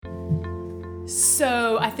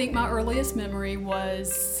So I think my earliest memory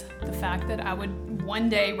was the fact that I would one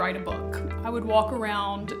day write a book. I would walk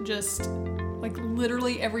around just like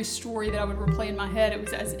literally every story that I would replay in my head, it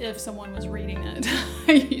was as if someone was reading it.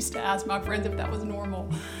 I used to ask my friends if that was normal.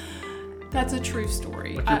 That's a true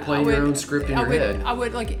story. Like you're playing your own script in your head. I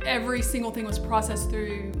would, like, every single thing was processed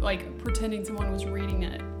through, like, pretending someone was reading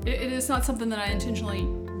it. It is not something that I intentionally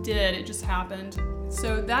did, it just happened.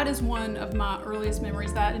 So that is one of my earliest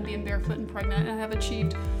memories, that and being barefoot and pregnant. And I have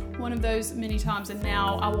achieved one of those many times, and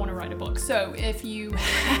now I want to write a book. So if you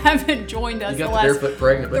haven't joined us, you got the barefoot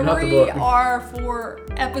pregnant, but not the book. 3 or 4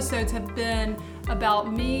 episodes have been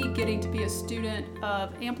about me getting to be a student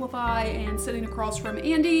of Amplify and sitting across from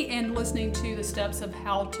Andy and listening to the steps of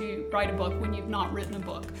how to write a book when you've not written a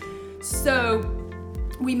book. So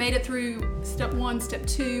we made it through step 1, step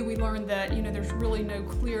 2. We learned that, there's really no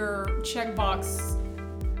clear checkbox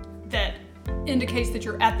that indicates that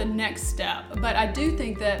you're at the next step. But I do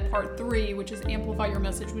think that part 3, which is amplify your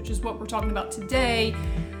message, which is what we're talking about today,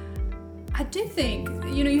 I do think,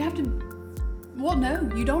 you have to, well, no,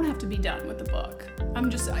 you don't have to be done with the book.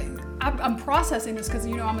 I'm processing this because,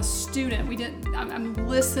 I'm a student. I'm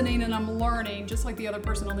listening and I'm learning just like the other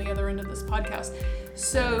person on the other end of this podcast.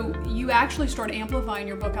 So you actually start amplifying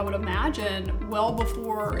your book, I would imagine, well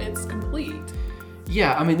before it's complete.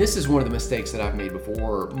 Yeah, this is one of the mistakes that I've made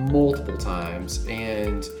before multiple times,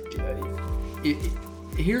 and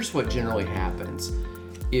here's what generally happens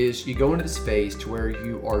is you go into this phase to where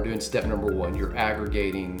you are doing step number 1, you're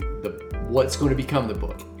aggregating what's going to become the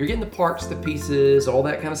book. You're getting the parts, the pieces, all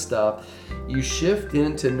that kind of stuff. You shift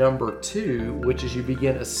into number 2, which is you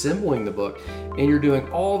begin assembling the book, and you're doing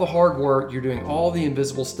all the hard work, you're doing all the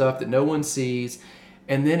invisible stuff that no one sees,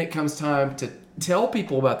 and then it comes time to tell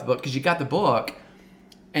people about the book because you got the book.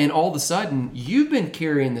 And all of a sudden, you've been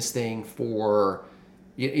carrying this thing for,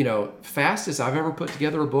 fastest I've ever put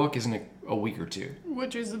together a book is in a week or 2.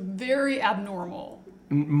 Which is very abnormal.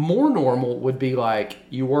 More normal would be like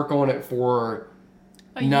you work on it for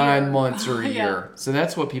 9 months or a year. So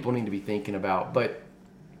that's what people need to be thinking about. But,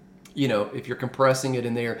 if you're compressing it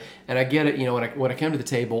in there, and I get it, when I came to the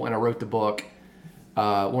table and I wrote the book,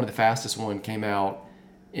 one of the fastest one came out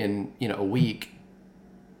in, a week.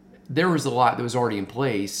 There was a lot that was already in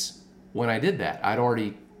place when I did that. I'd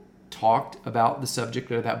already talked about the subject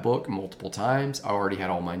of that book multiple times. I already had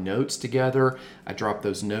all my notes together. I dropped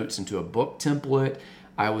those notes into a book template.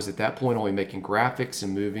 I was at that point only making graphics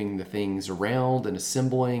and moving the things around and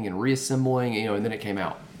assembling and reassembling, and then it came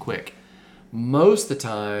out quick. Most of the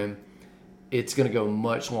time, it's going to go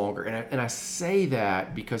much longer. And I say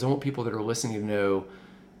that because I want people that are listening to know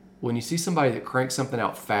when you see somebody that cranks something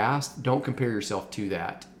out fast, don't compare yourself to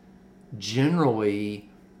that. Generally,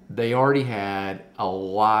 they already had a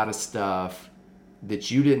lot of stuff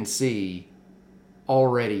that you didn't see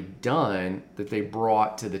already done that they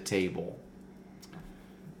brought to the table.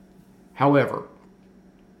 However,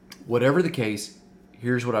 whatever the case,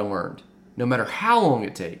 here's what I learned. No matter how long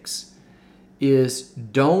it takes, is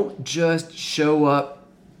don't just show up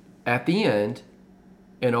at the end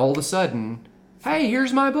and all of a sudden, hey,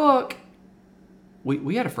 here's my book.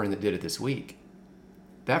 We had a friend that did it this week.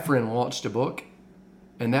 That friend launched a book,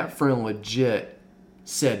 and that friend legit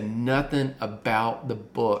said nothing about the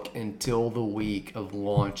book until the week of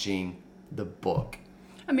launching the book.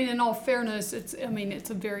 In all fairness, it's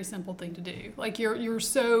a very simple thing to do. Like you're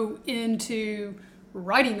so into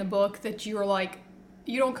writing the book that you're like,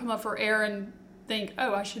 you don't come up for air and think,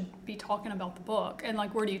 oh, I should be talking about the book. And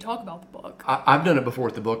like, where do you talk about the book? I've done it before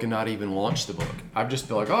with the book and not even launched the book. I've just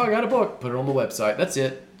been like, oh, I got a book, put it on the website. That's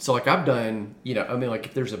it. So like I've done,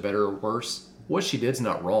 if there's a better or worse, what she did's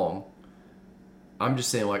not wrong. I'm just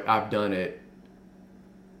saying like I've done it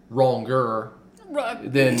wronger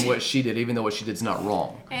than what she did, even though what she did's not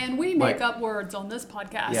wrong. And we make up words on this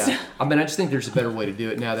podcast. Yeah. I just think there's a better way to do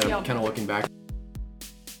it now that I'm kind of looking back.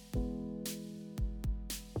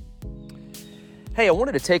 Hey, I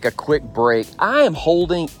wanted to take a quick break. I am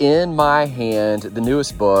holding in my hand the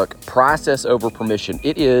newest book, Process Over Permission.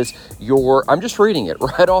 It is I'm just reading it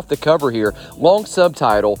right off the cover here, long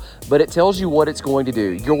subtitle, but it tells you what it's going to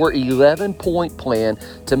do. Your 11-point plan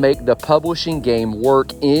to make the publishing game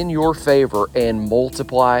work in your favor and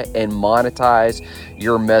multiply and monetize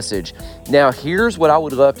your message. Now, here's what I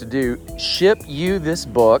would love to do. Ship you this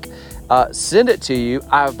book. Send it to you.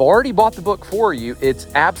 I've already bought the book for you. It's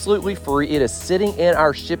absolutely free. It is sitting in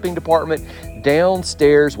our shipping department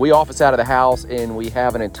downstairs. We office out of the house and we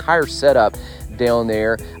have an entire setup down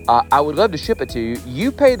there. I would love to ship it to you.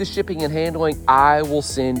 You pay the shipping and handling. I will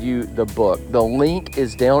send you the book. The link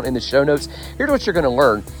is down in the show notes. Here's what you're going to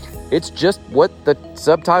learn. It's just what the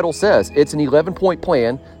subtitle says. It's an 11-point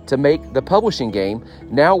plan to make the publishing game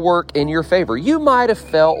now work in your favor. You might have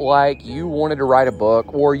felt like you wanted to write a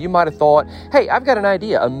book, or you might have thought, hey, I've got an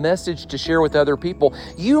idea, a message to share with other people.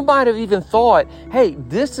 You might have even thought, hey,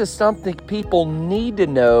 this is something people need to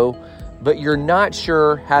know, but you're not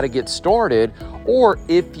sure how to get started. Or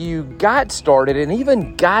if you got started and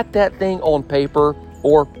even got that thing on paper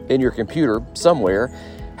or in your computer somewhere,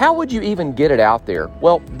 how would you even get it out there?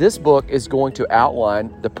 Well, this book is going to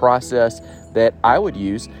outline the process that I would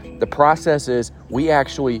use, the processes we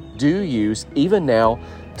actually do use even now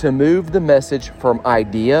to move the message from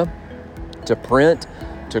idea to print,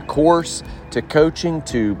 to course, to coaching,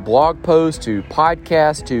 to blog posts, to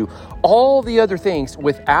podcast, to all the other things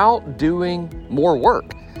without doing more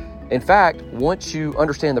work. In fact, once you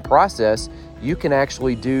understand the process, you can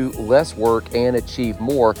actually do less work and achieve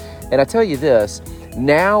more. And I tell you this,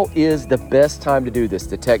 now is the best time to do this.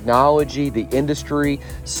 The technology, the industry,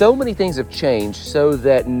 so many things have changed so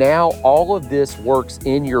that now all of this works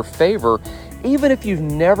in your favor, even if you've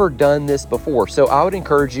never done this before. So I would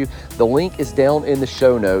encourage you, the link is down in the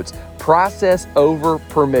show notes. Process over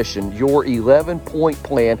permission, your 11-point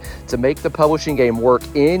plan to make the publishing game work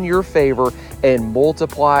in your favor and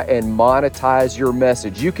multiply and monetize your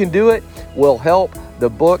message. You can do it. We'll help. The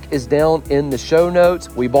book is down in the show notes.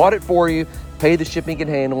 We bought it for you. Pay the shipping and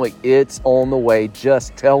handling. It's on the way.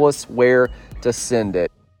 Just tell us where to send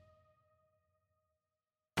it.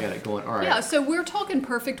 Got it going. All right. Yeah, so we're talking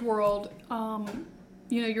perfect world.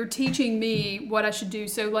 You're teaching me what I should do.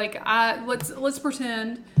 So let's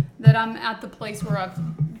pretend that I'm at the place where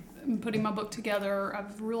I'm putting my book together.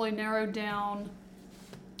 I've really narrowed down,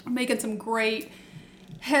 making some great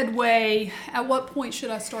headway. At what point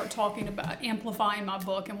should I start talking about amplifying my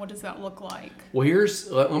book, and what does that look like? Well,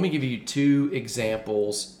 let me give you 2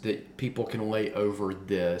 examples that people can lay over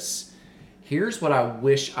this. Here's what I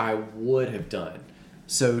wish I would have done.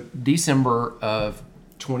 So December of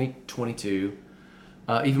 2022,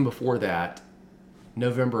 even before that,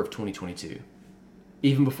 November of 2022,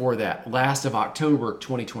 even before that, last of October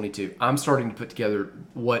 2022, I'm starting to put together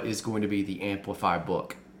what is going to be the Amplify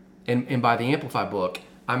book. And by the Amplify book,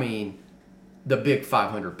 I mean the big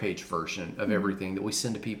 500-page version of everything that we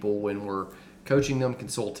send to people when we're coaching them,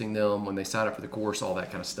 consulting them, when they sign up for the course, all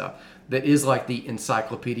that kind of stuff. That is like the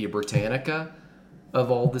Encyclopedia Britannica of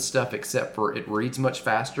all this stuff, except for it reads much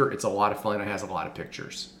faster. It's a lot of fun. It has a lot of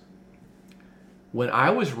pictures. When I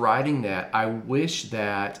was writing that, I wish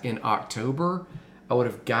that in October, I would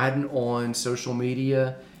have gotten on social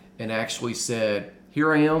media and actually said,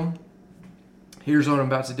 here I am. Here's what I'm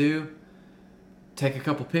about to do. Take a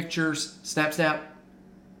couple pictures, snap,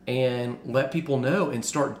 and let people know and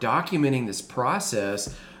start documenting this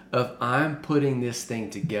process of I'm putting this thing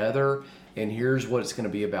together and here's what it's going to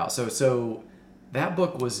be about. So that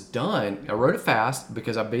book was done. I wrote it fast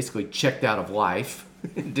because I basically checked out of life.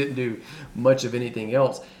 Didn't do much of anything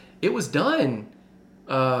else. It was done.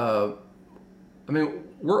 We're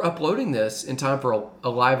uploading this in time for a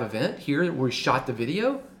live event here where we shot the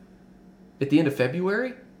video at the end of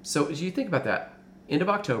February. So as you think about that, end of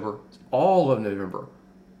October, all of November,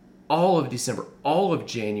 all of December, all of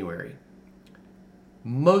January,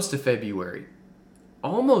 most of February,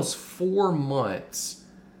 almost 4 months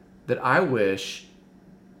that I wish,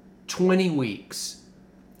 20 weeks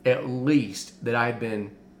at least, that I'd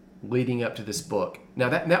been leading up to this book. Now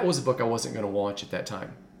that was a book I wasn't going to launch at that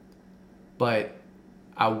time. But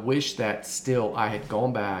I wish that still I had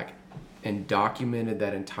gone back and documented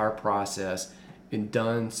that entire process and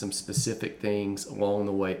done some specific things along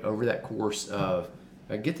the way over that course of,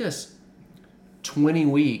 get this, 20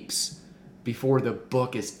 weeks before the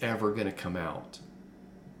book is ever going to come out.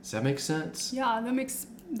 Does that make sense? Yeah, that makes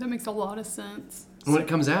a lot of sense. And when it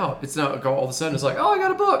comes out, it's not like all of a sudden it's like, oh, I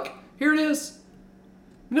got a book. Here it is.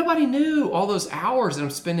 Nobody knew all those hours that I'm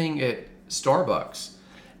spending at Starbucks.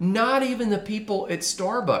 Not even the people at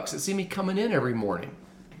Starbucks that see me coming in every morning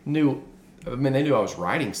they knew I was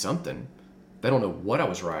writing something. They don't know what I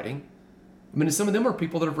was writing. Some of them are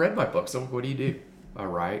people that have read my book. So what do? I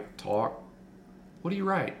write, talk. What do you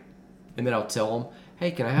write? And then I'll tell them,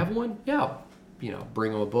 hey, can I have one? Yeah.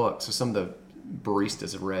 Bring them a book. So some of the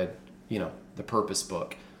baristas have read, the Purpose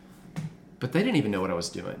book. But they didn't even know what I was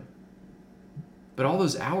doing. But all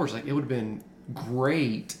those hours, it would have been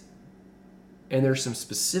great. And there's some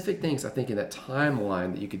specific things I think in that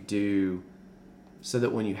timeline that you could do so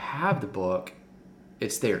that when you have the book,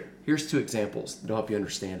 it's there. Here's 2 examples that'll help you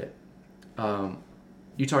understand it.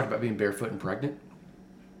 You talked about being barefoot and pregnant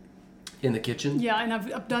in the kitchen. Yeah, and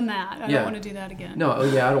I've done that. I don't want to do that again. No,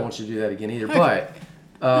 I don't want you to do that again either. Okay.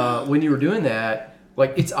 But when you were doing that,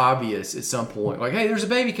 Like, it's obvious at some point. Like, hey, there's a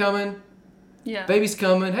baby coming. Yeah. Baby's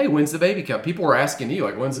coming. Hey, when's the baby come? People are asking you,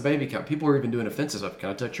 like, when's the baby come? People are even doing offensive stuff. Can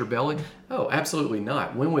I touch your belly? Oh, absolutely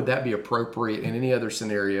not. When would that be appropriate in any other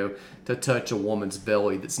scenario to touch a woman's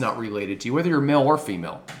belly that's not related to you, whether you're male or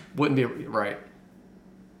female? Wouldn't be right.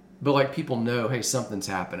 But, like, people know, hey, something's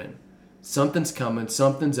happening. Something's coming.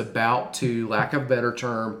 Something's about to, lack of a better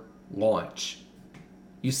term, launch.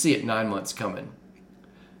 You see it 9 months coming.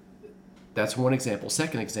 That's one example.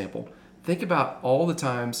 Second example. Think about all the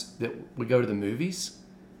times that we go to the movies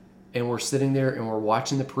and we're sitting there and we're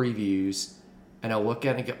watching the previews and I look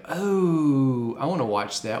at it and go, oh, I want to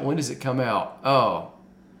watch that. When does it come out? Oh,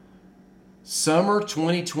 summer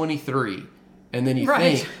 2023. And then you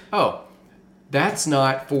think, oh, that's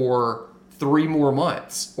not for 3 more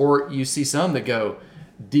months. Or you see some that go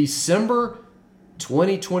December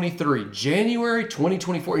 2023, January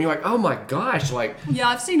 2024. And you're like, oh my gosh. Like, yeah,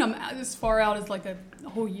 I've seen them as far out as like a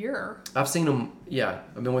whole year. I've seen them, yeah.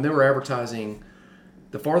 I mean, when they were advertising,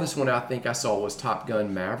 the farthest one I think I saw was Top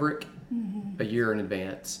Gun Maverick, a year in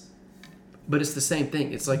advance. But it's the same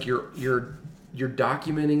thing. It's like you're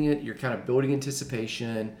documenting it. You're kind of building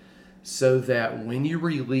anticipation so that when you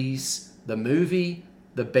release the movie,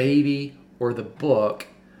 the baby, or the book,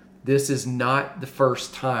 this is not the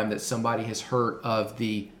first time that somebody has heard of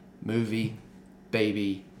the movie,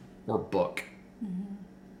 baby, or book. Mm-hmm.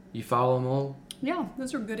 You follow them all? Yeah,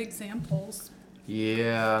 those are good examples.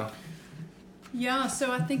 Yeah. Yeah,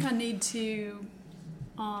 so I think I need to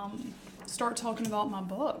start talking about my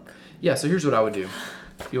book. Yeah, so here's what I would do.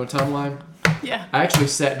 You want a timeline? Yeah. I actually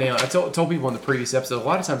sat down. I told people in the previous episode, a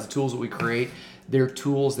lot of times the tools that we create, they're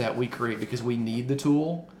tools that we create because we need the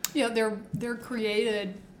tool. Yeah, they're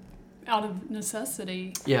created out of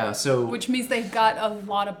necessity. Yeah, so... which means they've got a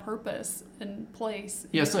lot of purpose and place.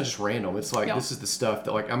 Yeah, it's not just random. It's like, this is the stuff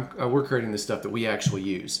that, like, we're creating the stuff that we actually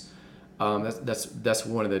use. That's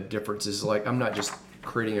one of the differences. Like, I'm not just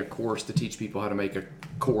creating a course to teach people how to make a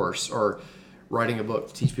course or writing a book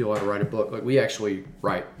to teach people how to write a book. Like, we actually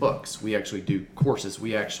write books. We actually do courses.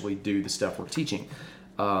 We actually do the stuff we're teaching.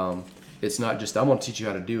 It's not just, I'm going to teach you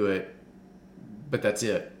how to do it, but that's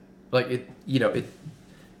it. Like,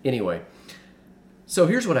 anyway. So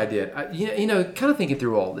here's what I did. Kind of thinking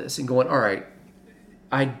through all this and going, all right,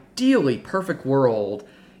 ideally, perfect world,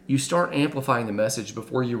 you start amplifying the message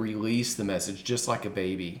before you release the message, just like a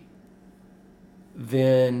baby.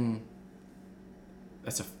 Then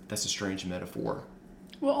that's a strange metaphor.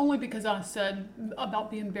 Well, only because I said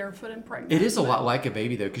about being barefoot and pregnant. It is a lot like a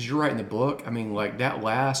baby, though, because you're writing the book. I mean, like, that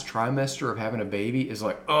last trimester of having a baby is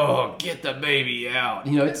like, oh, get the baby out.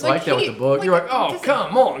 It's like that with the book. You're like, oh,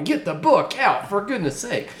 come on, get the book out, for goodness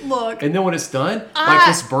sake. Look. And then when it's done, like,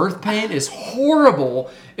 this birth pain is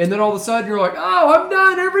horrible. And then all of a sudden, you're like, oh, I'm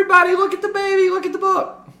done. Everybody, look at the baby. Look at the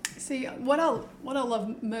book. See, what I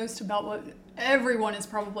love most about what everyone is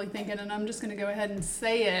probably thinking, and I'm just going to go ahead and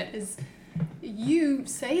say it, is... you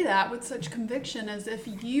say that with such conviction as if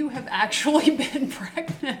you have actually been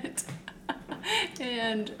pregnant.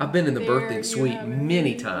 And I've been in the birthing suite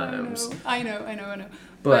many times. I know.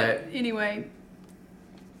 But anyway.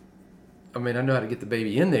 I mean, I know how to get the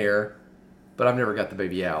baby in there, but I've never got the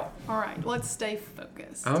baby out. All right, let's stay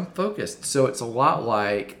focused. I'm focused. So it's a lot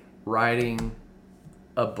like writing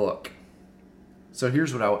a book. So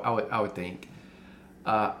here's what I would think.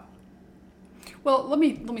 Well, let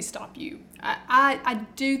me stop you. I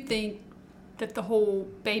do think that the whole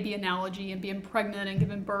baby analogy and being pregnant and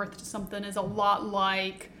giving birth to something is a lot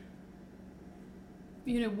like,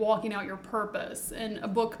 walking out your purpose. And a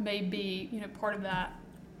book may be, part of that.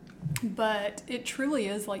 But it truly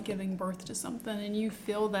is like giving birth to something, and you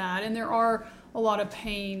feel that. And there are a lot of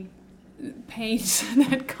pains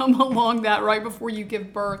that come along that right before you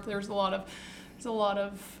give birth. There's a lot of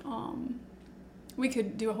we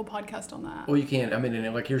could do a whole podcast on that. Well, you can. I mean,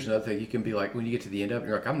 and like, here's another thing. You can be like, when you get to the end of it,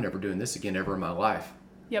 you're like, I'm never doing this again ever in my life.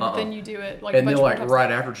 Yeah, but then you do it like. And then like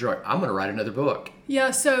right after, you're like, I'm going to write another book.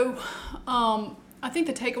 Yeah. So, I think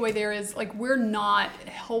the takeaway there is like, we're not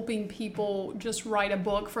helping people just write a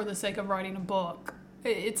book for the sake of writing a book.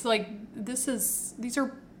 It's like, these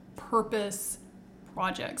are purpose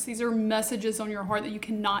projects. These are messages on your heart that you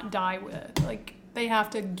cannot die with. Like, they have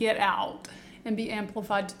to get out and be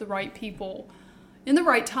amplified to the right people in the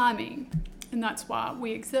right timing, and that's why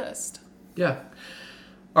we exist. Yeah.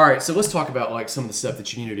 All right, so let's talk about like some of the stuff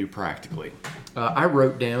that you need to do practically. I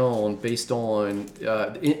wrote down based on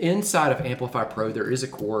inside of Amplify Pro, there is a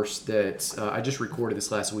course that I just recorded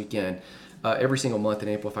this last weekend every single month in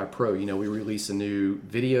Amplify Pro, we release a new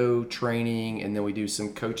video training, and then we do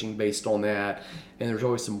some coaching based on that. And there's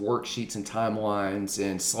always some worksheets and timelines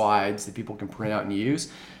and slides that people can print out and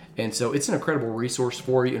use. And so it's an incredible resource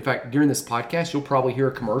for you. In fact, during this podcast, you'll probably hear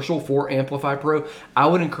a commercial for Amplify Pro. I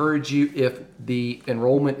would encourage you, if the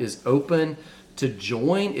enrollment is open, to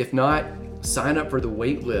join. If not, sign up for the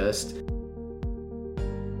wait list.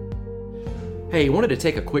 Hey, wanted to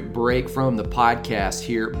take a quick break from the podcast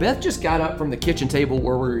here. Beth just got up from the kitchen table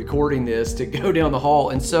where we're recording this to go down the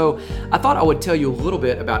hall. And so I thought I would tell you a little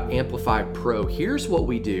bit about Amplify Pro. Here's what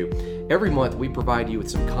we do. Every month we provide you with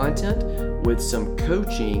some content, with some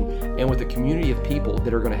coaching, and with a community of people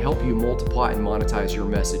that are going to help you multiply and monetize your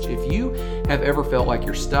message. If you have ever felt like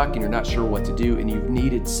you're stuck and you're not sure what to do and you've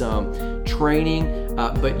needed some training,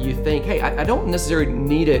 but you think, hey, I don't necessarily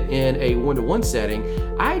need it in a one-to-one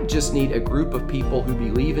setting. I just need a group of people who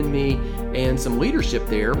believe in me and some leadership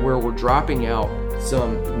there where we're dropping out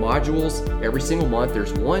some modules every single month.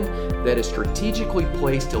 There's one that is strategically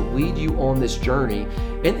placed to lead you on this journey.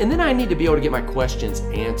 And then I need to be able to get my questions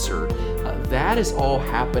answered. That is all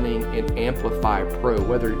happening in Amplify Pro.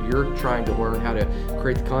 Whether you're trying to learn how to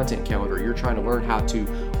create the content calendar, you're trying to learn how to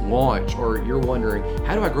launch, or you're wondering,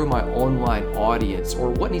 how do I grow my online audience, or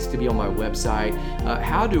what needs to be on my website?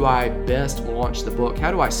 How do I best launch the book?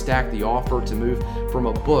 How do I stack the offer to move from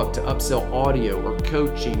a book to upsell audio or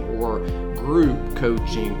coaching or group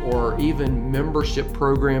coaching, or even membership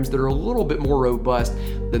programs that are a little bit more robust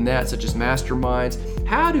than that, such as masterminds?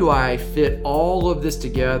 How do I fit all of this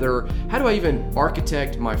together? How do I even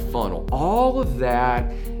architect my funnel? All of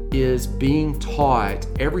that is being taught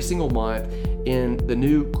every single month in the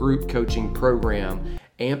new group coaching program,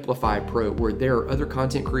 Amplify Pro, where there are other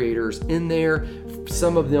content creators in there.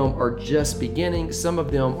 Some of them are just beginning, some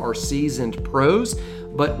of them are seasoned pros,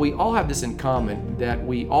 but we all have this in common, that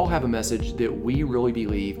we all have a message that we really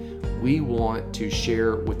believe we want to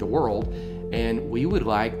share with the world, and we would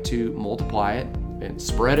like to multiply it and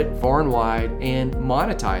spread it far and wide and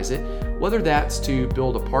monetize it, whether that's to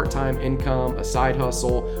build a part-time income, a side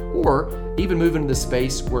hustle, or even move into the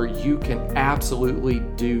space where you can absolutely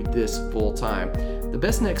do this full-time. The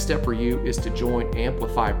best next step for you is to join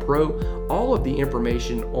Amplify Pro. All of the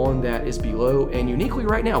information on that is below, and uniquely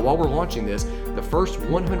right now, while we're launching this, the first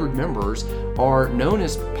 100 members are known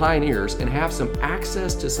as pioneers and have some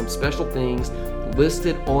access to some special things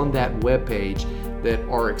listed on that webpage that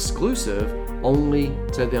are exclusive only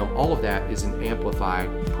to them. All of that is in Amplify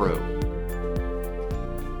Pro.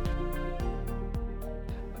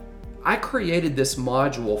 I created this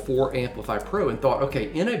module for Amplify Pro and thought,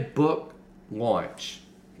 okay, in a book launch,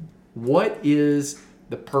 what is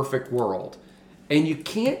the perfect world? And you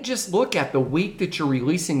can't just look at the week that you're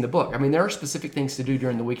releasing the book. I mean, there are specific things to do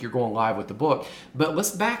during the week you're going live with the book, but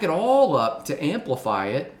let's back it all up to amplify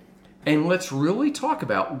it, and let's really talk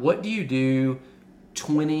about, what do you do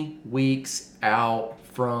 20 weeks out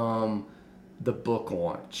from the book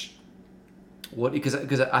launch? Because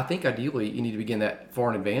I think ideally you need to begin that far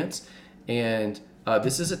in advance, and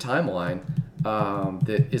this is a timeline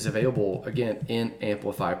that is available, again, in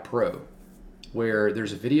Amplify Pro, where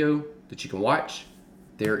there's a video that you can watch.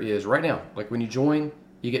 There is, right now, like when you join,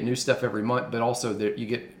 you get new stuff every month, but also you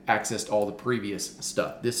get access to all the previous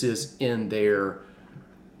stuff. This is in there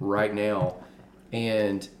right now,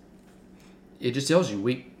 and it just tells you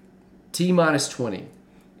week T minus 20.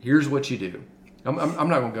 Here's what you do. I'm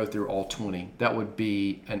not going to go through all 20. That would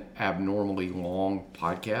be an abnormally long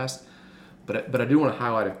podcast, but I do want to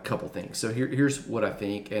highlight a couple things. So here's what I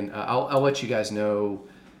think, and I'll let you guys know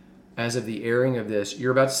as of the airing of this.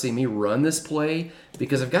 You're about to see me run this play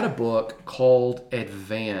because I've got a book called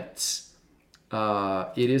Advance.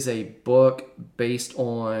 It is a book based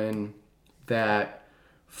on that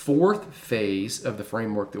fourth phase of the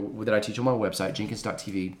framework that I teach on my website,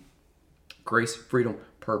 jenkins.tv. Grace, freedom,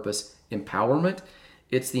 purpose, empowerment.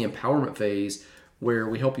 It's the empowerment phase where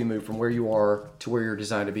we help you move from where you are to where you're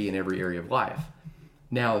designed to be in every area of life.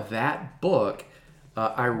 Now, that book,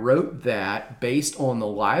 I wrote that based on the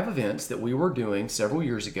live events that we were doing several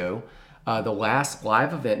years ago. The last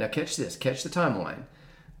live event, now catch this, catch the timeline,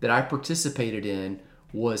 that I participated in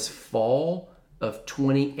was fall of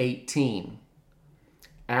 2018.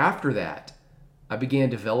 After that, I began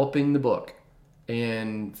developing the book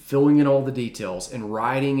and filling in all the details and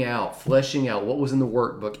writing out, fleshing out what was in the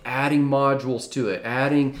workbook, adding modules to it,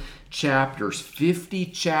 adding chapters, 50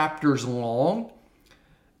 chapters long.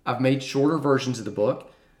 I've made shorter versions of the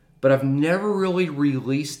book, but I've never really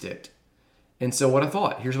released it. And so what I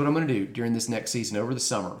thought, here's what I'm going to do during this next season over the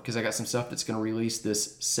summer, because I got some stuff that's going to release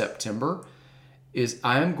this September, is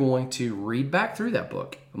I'm going to read back through that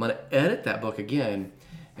book. I'm going to edit that book again,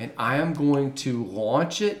 and I am going to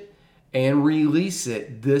launch it and release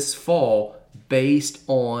it this fall based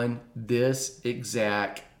on this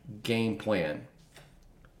exact game plan.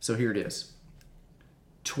 So here it is.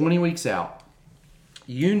 20 weeks out,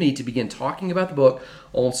 you need to begin talking about the book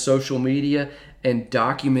on social media and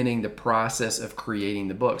documenting the process of creating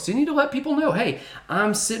the book. So you need to let people know, hey,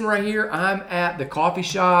 I'm sitting right here. I'm at the coffee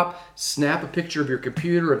shop. Snap a picture of your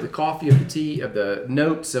computer, of the coffee, of the tea, of the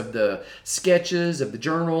notes, of the sketches, of the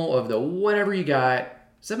journal, of the whatever you got.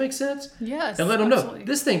 Does that make sense? Yes. And let them know,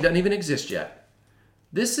 this thing doesn't even exist yet.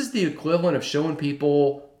 This is the equivalent of showing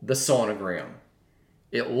people the sonogram.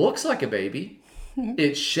 It looks like a baby.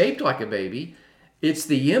 It's shaped like a baby. It's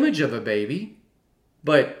the image of a baby,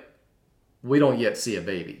 but we don't yet see a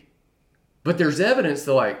baby. But there's evidence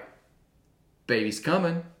that, like, baby's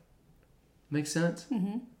coming. Makes sense?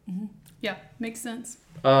 Mm-hmm. Mm-hmm. Yeah, makes sense.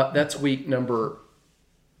 That's week number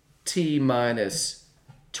T minus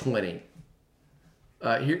 20.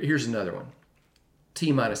 Here's another one.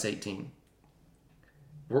 T minus 18.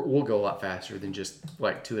 We'll go a lot faster than just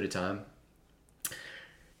like 2 at a time.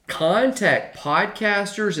 Contact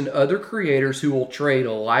podcasters and other creators who will trade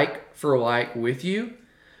like for like with you,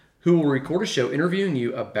 who will record a show interviewing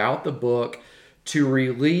you about the book to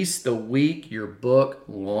release the week your book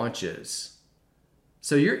launches.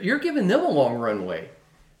 So you're giving them a long runway.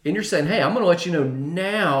 And you're saying, hey, I'm going to let you know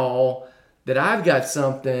now that I've got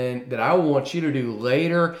something that I want you to do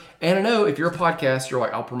later. And I know if you're a podcaster,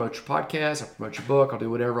 like, I'll promote your podcast, I'll promote your book, I'll do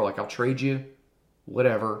whatever, like I'll trade you,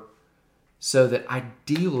 whatever. So that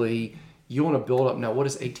ideally you want to build up. Now, what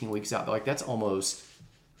is 18 weeks out? Like that's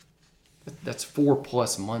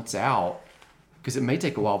 4+ months out, because it may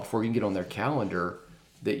take a while before you can get on their calendar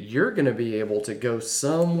that you're going to be able to go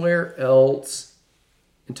somewhere else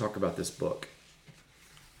and talk about this book.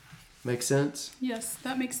 Make sense? Yes,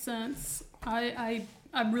 that makes sense. I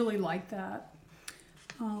really like that.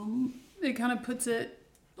 It kind of puts it,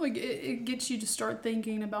 like, it gets you to start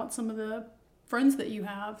thinking about some of the friends that you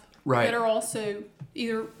have, right, that are also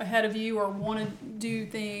either ahead of you or want to do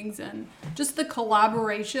things, and just the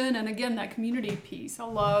collaboration, and again, that community piece. I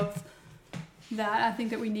love that. I think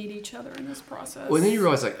that we need each other in this process. Well, then you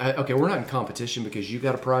realize, like, okay, we're not in competition because you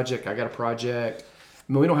got a project, I got a project.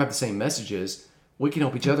 I mean, we don't have the same messages. We can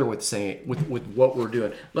help each other with what we're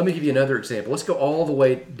doing. Let me give you another example. Let's go all the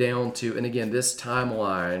way down to, and again, this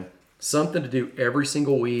timeline, something to do every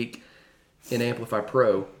single week in Amplify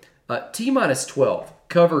Pro. T minus 12,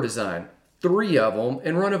 cover design, 3 of them,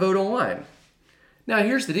 and run a vote online. Now,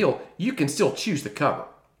 here's the deal. You can still choose the cover.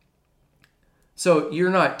 So you're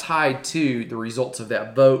not tied to the results of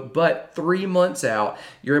that vote, but 3 months out,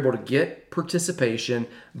 you're able to get participation,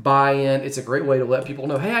 buy-in. It's a great way to let people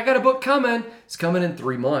know, hey, I got a book coming. It's coming in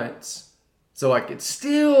 3 months. So, like, it's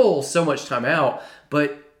still so much time out,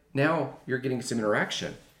 but now you're getting some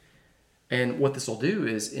interaction. And what this will do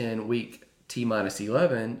is in week T minus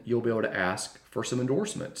 11, you'll be able to ask for some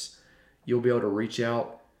endorsements. You'll be able to reach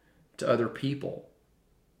out to other people.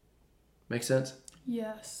 Make sense?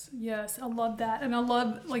 Yes. I love that. And I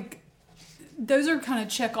love, like, those are kind of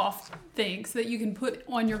check off things that you can put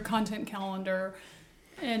on your content calendar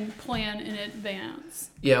and plan in advance.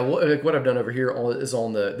 Yeah, well, like what I've done over here is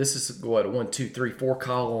this is what, a 1, 2, 3, 4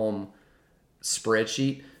 column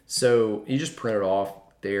spreadsheet. So you just print it off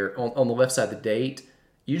there. On the left side, the date.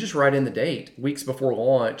 You just write in the date. Weeks before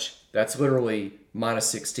launch, that's literally minus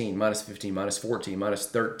 16, minus 15, minus 14, minus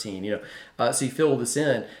 13, so you fill this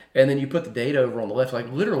in, and then you put the date over on the left.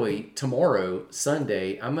 Like literally tomorrow,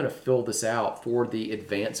 Sunday, I'm going to fill this out for the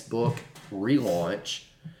advanced book relaunch,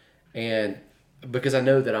 and because I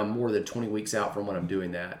know that I'm more than 20 weeks out from when I'm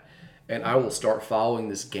doing that, and I will start following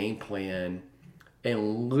this game plan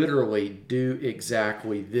and literally do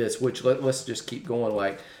exactly this, which let's just keep going,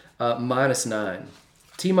 like minus 9.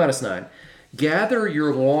 T minus 9. Gather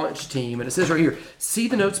your launch team, and it says right here, see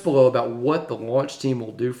the notes below about what the launch team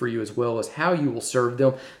will do for you as well as how you will serve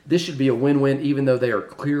them. This should be a win-win, even though they are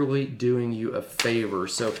clearly doing you a favor.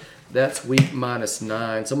 So that's week minus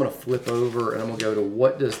 9. So I'm going to flip over and I'm going to go to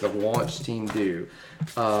what does the launch team do.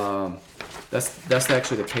 That's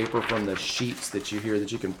actually the paper from the sheets that you hear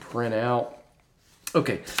that you can print out.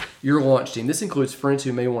 Okay, your launch team. This includes friends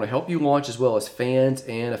who may want to help you launch as well as fans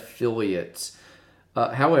and affiliates.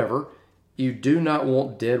 However, you do not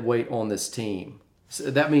want dead weight on this team. So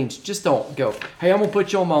that means just don't go, hey, I'm going to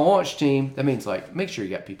put you on my launch team. That means, like, make sure you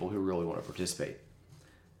got people who really want to participate.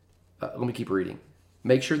 Let me keep reading.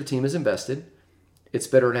 Make sure the team is invested. It's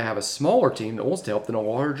better to have a smaller team that wants to help than a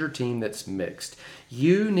larger team that's mixed.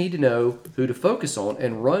 You need to know who to focus on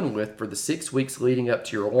and run with for the 6 weeks leading up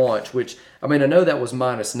to your launch, which, I mean, I know that was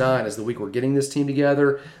 -9 as the week we're getting this team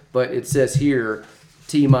together, but it says here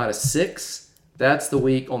T-6. That's the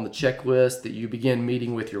week on the checklist that you begin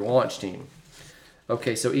meeting with your launch team.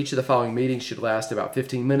 Okay, so each of the following meetings should last about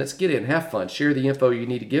 15 minutes. Get in, have fun, share the info you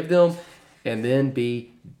need to give them, and then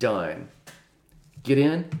be done. Get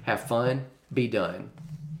in, have fun, be done.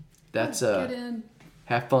 That's Get in.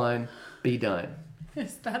 have fun, be done.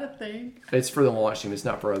 Is that a thing? It's for the launch team. It's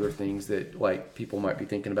not for other things that like people might be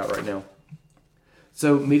thinking about right now.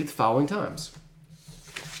 So meet at the following times.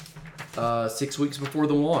 6 weeks before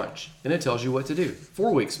the launch, and it tells you what to do.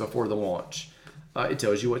 4 weeks before the launch, it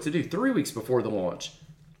tells you what to do. 3 weeks before the launch,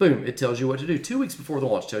 boom, it tells you what to do. 2 weeks before the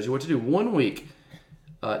launch tells you what to do. 1 week,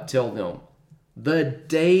 tell them. The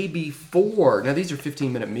day before, now these are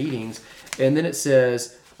 15-minute meetings, and then it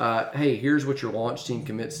says, hey, here's what your launch team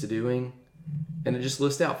commits to doing, and it just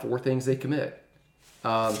lists out 4 things they commit.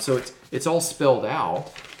 So it's all spelled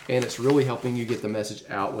out, and it's really helping you get the message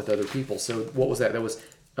out with other people. So what was that? That was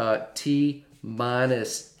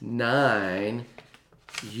T-9.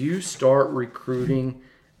 You start recruiting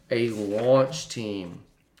a launch team.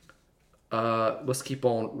 Let's keep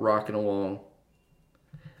on rocking along.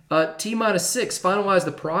 T-6, finalize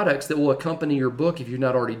the products that will accompany your book if you've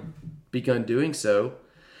not already begun doing so.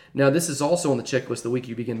 Now, this is also on the checklist the week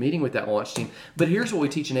you begin meeting with that launch team. But here's what we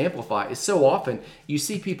teach in Amplify. Is so often you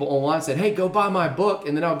see people online say, hey, go buy my book,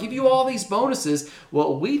 and then I'll give you all these bonuses.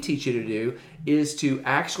 What we teach you to do is to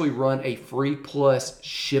actually run a free plus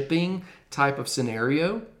shipping type of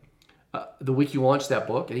scenario the week you launch that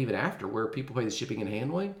book, and even after, where people pay the shipping and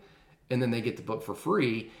handling, and then they get the book for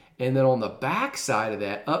free. And then on the back side of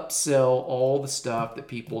that, upsell all the stuff that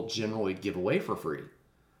people generally give away for free.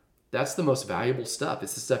 That's the most valuable stuff.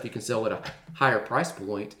 It's the stuff you can sell at a higher price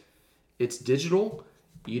point. It's digital.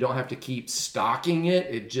 You don't have to keep stocking it.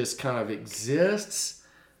 It just kind of exists.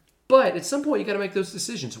 But at some point, you got to make those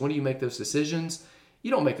decisions. When do you make those decisions?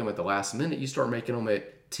 You don't make them at the last minute. You start making them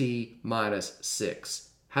at T-6.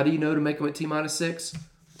 How do you know to make them at T-6?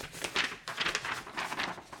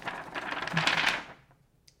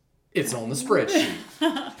 It's on the spreadsheet.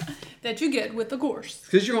 That you get with the course.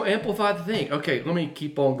 Because you're going to amplify the thing. Okay, let me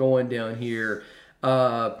keep on going down here.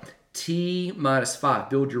 T-5,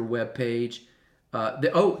 build your web page.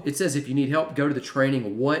 It says if you need help, go to the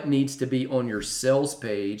training, what needs to be on your sales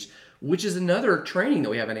page, which is another training that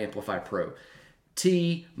we have in Amplify Pro.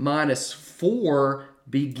 T-4,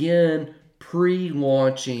 begin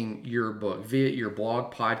pre-launching your book via your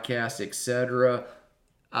blog, podcast, etc.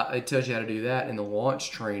 It tells you how to do that in the launch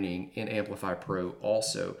training in Amplify Pro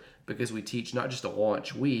also, because we teach not just a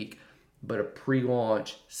launch week, but a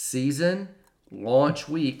pre-launch season, launch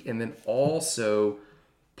week, and then also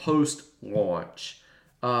post-launch.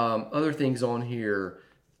 Other things on here,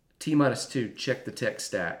 T-2, check the tech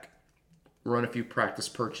stack, run a few practice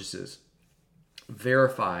purchases,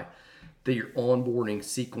 verify that your onboarding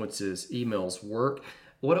sequences, emails work.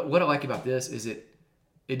 What I like about this is it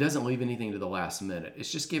doesn't leave anything to the last minute.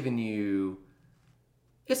 It's just giving you,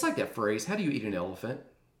 it's like that phrase, how do you eat an elephant?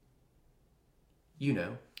 You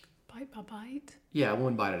know. Bite by bite? Yeah,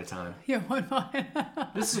 one bite at a time. Yeah, one bite.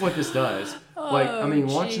 This is what this does.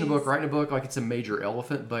 Launching a book, writing a book, like it's a major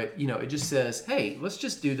elephant, but it just says, hey, let's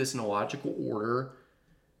just do this in a logical order.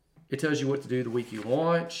 It tells you what to do the week you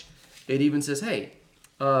launch. It even says, hey,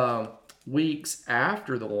 weeks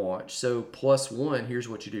after the launch. So +1, here's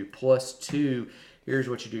what you do. +2, here's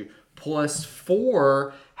what you do.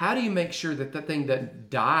 +4, how do you make sure that that thing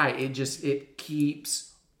doesn't die? It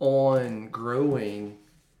keeps on growing.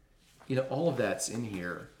 All of that's in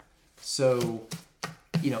here. So,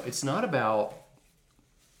 it's not about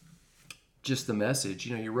just the message.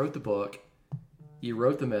 You wrote the book, you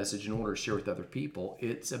wrote the message in order to share with other people.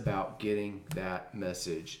 It's about getting that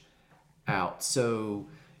message out. So,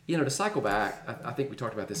 to cycle back, I think we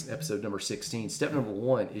talked about this in episode number 16. Step number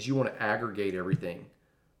 1 is you want to aggregate everything,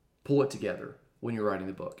 pull it together when you're writing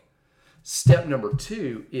the book. Step number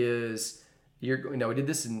 2 is we did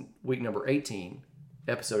this in week number 18,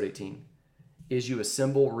 episode 18, is you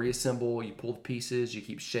assemble, reassemble, you pull the pieces, you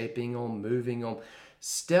keep shaping them, moving them.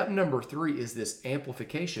 Step number 3 is this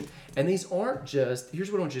amplification. And these aren't just,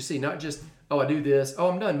 here's what I want you to see, not just, I do this,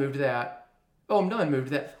 I'm done, move to that. I'm done, move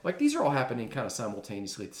to that. Like, these are all happening kind of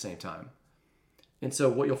simultaneously at the same time. And so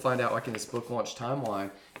what you'll find out, like in this book launch timeline,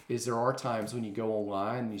 is there are times when you go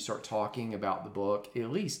online and you start talking about the book at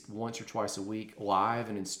least once or twice a week, live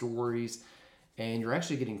and in stories, and you're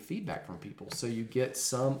actually getting feedback from people. So you get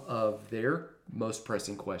some of their most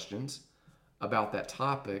pressing questions about that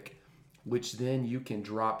topic, which then you can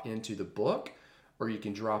drop into the book, or you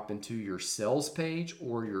can drop into your sales page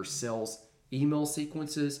or your sales email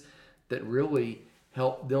sequences that really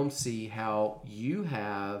help them see how you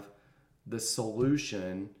have the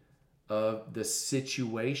solution of the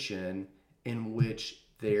situation in which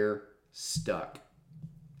they're stuck.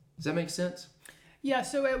 Does that make sense? Yeah,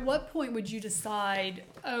 so at what point would you decide,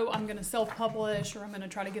 I'm going to self-publish, or I'm going to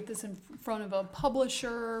try to get this in front of a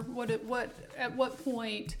publisher? At what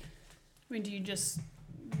point, do you just,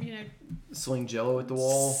 sling Jello at the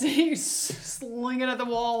wall? Sling it at the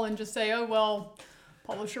wall and just say,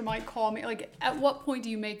 publisher might call me. Like, at what point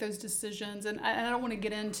do you make those decisions? And I don't want to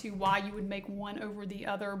get into why you would make one over the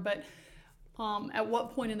other, but at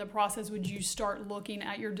what point in the process would you start looking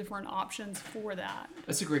at your different options for that?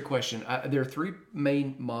 That's a great question. There are three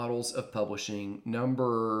main models of publishing.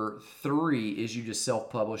 Number 3 is you just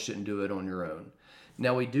self-publish it and do it on your own.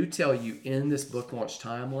 Now, we do tell you in this book launch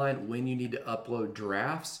timeline when you need to upload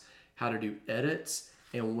drafts, how to do edits,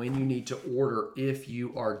 and when you need to order if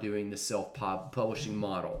you are doing the self-publishing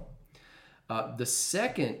model. The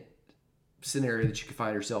second scenario that you can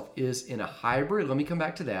find yourself is in a hybrid. Let me come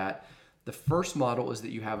back to that. The first model is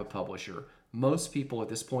that you have a publisher. Most people at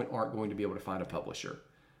this point aren't going to be able to find a publisher.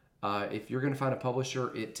 If you're going to find a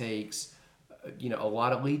publisher, it takes a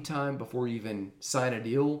lot of lead time before you even sign a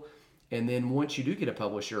deal. And then once you do get a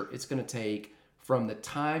publisher, it's going to take from the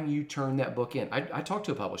time you turn that book in. I talked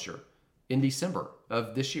to a publisher in December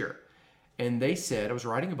of this year, and they said, I was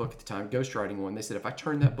writing a book at the time, ghostwriting one. They said, if I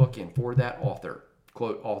turn that book in for that author,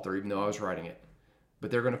 quote author, even though I was writing it,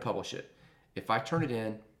 but they're going to publish it. If I turn it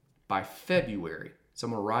in by February, so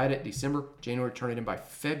I'm going to write it December, January, turn it in by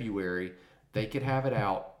February, they could have it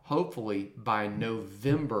out hopefully by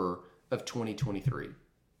November of 2023.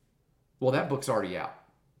 Well, that book's already out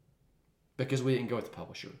because we didn't go with the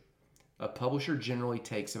publisher. A publisher generally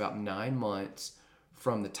takes about 9 months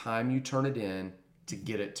from the time you turn it in to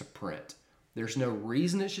get it to print. There's no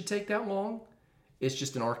reason it should take that long. It's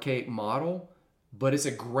just an archaic model, but it's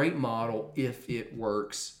a great model if it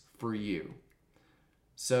works for you.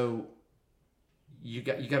 So you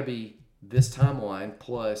got to be this timeline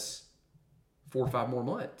plus 4 or 5 more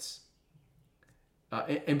months.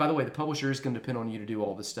 And by the way, the publisher is going to depend on you to do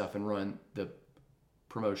all this stuff and run the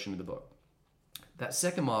promotion of the book. That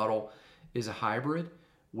second model is a hybrid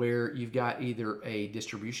where you've got either a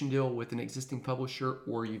distribution deal with an existing publisher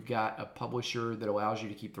or you've got a publisher that allows you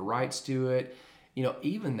to keep the rights to it.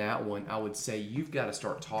 Even that one, I would say you've got to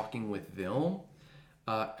start talking with them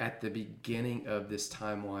at the beginning of this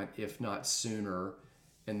timeline, if not sooner,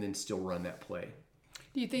 and then still run that play.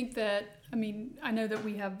 Do you think that, I know that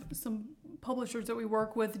we have some publishers that we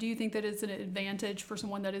work with. Do you think that it's an advantage for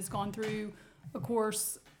someone that has gone through a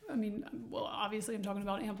course? Obviously I'm talking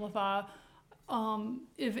about Amplify.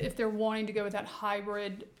 If they're wanting to go with that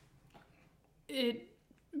hybrid,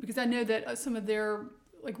 because I know that some of their,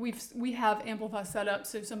 we have Amplify set up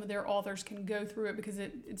so some of their authors can go through it because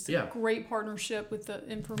it's a great partnership with the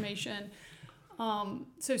information.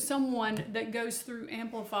 So someone that goes through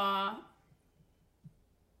Amplify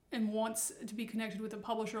and wants to be connected with a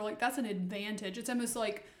publisher, that's an advantage. It's almost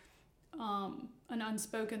like an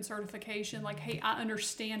unspoken certification, hey, I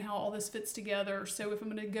understand how all this fits together, so if I'm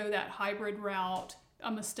going to go that hybrid route,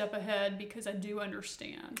 I'm a step ahead because I do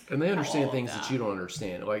understand. And they understand things that you don't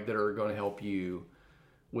understand, that are going to help you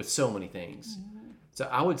with so many things. Mm-hmm. So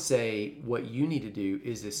I would say what you need to do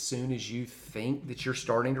is as soon as you think that you're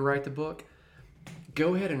starting to write the book,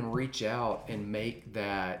 go ahead and reach out and make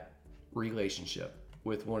that relationship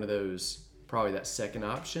with one of those, probably that second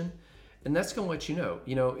option. And that's going to let you know,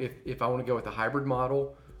 if I want to go with a hybrid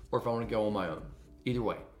model or if I want to go on my own, either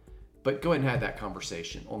way. But go ahead and have that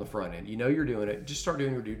conversation on the front end. You're doing it. Just start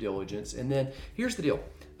doing your due diligence. And then here's the deal.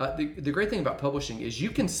 The great thing about publishing is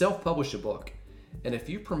you can self-publish a book. And if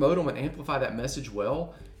you promote them and amplify that message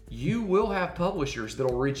well, you will have publishers that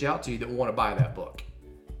will reach out to you that want to buy that book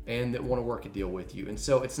and that want to work a deal with you. And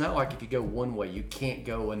so it's not like if you go one way, you can't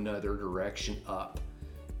go another direction up.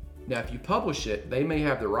 Now, if you publish it, they may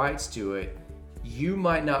have the rights to it. You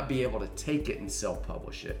might not be able to take it and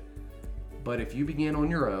self-publish it. But if you begin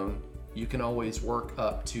on your own, you can always work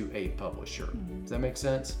up to a publisher. Mm-hmm. Does that make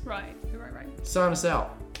sense? Right. Sign us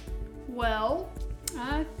out. Well,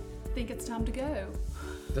 I think it's time to go.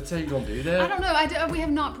 That's how you're going to do that? I don't know. We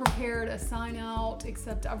have not prepared a sign out,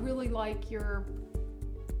 except I really like your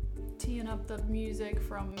teeing up the music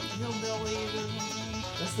from Hillbillies or something.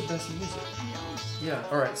 That's the best music. Yeah.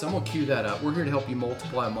 All right. So I'm gonna cue that up. We're here to help you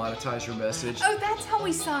multiply and monetize your message. Oh, that's how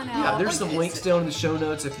we sign out. Yeah. There's some links down in the show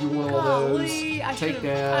notes if you want all those. Take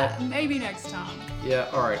that. Maybe next time. Yeah.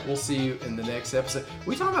 All right. We'll see you in the next episode.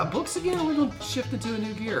 We talking about books again, or we're gonna shift into a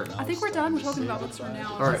new gear? I think we're done. We're talking about books for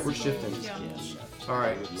now. All right. We're shifting. Yeah. All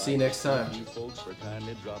right. See you next time. You folks for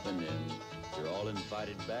kindly dropping in. You're all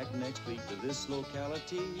invited back next week to this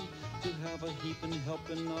locality to have a heaping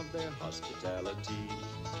helping of their hospitality.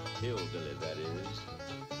 Hillbilly, that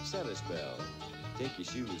is. Set a spell. Take your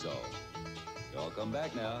shoes off. Y'all come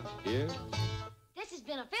back now. Here. This has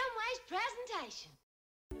been a Filmways presentation.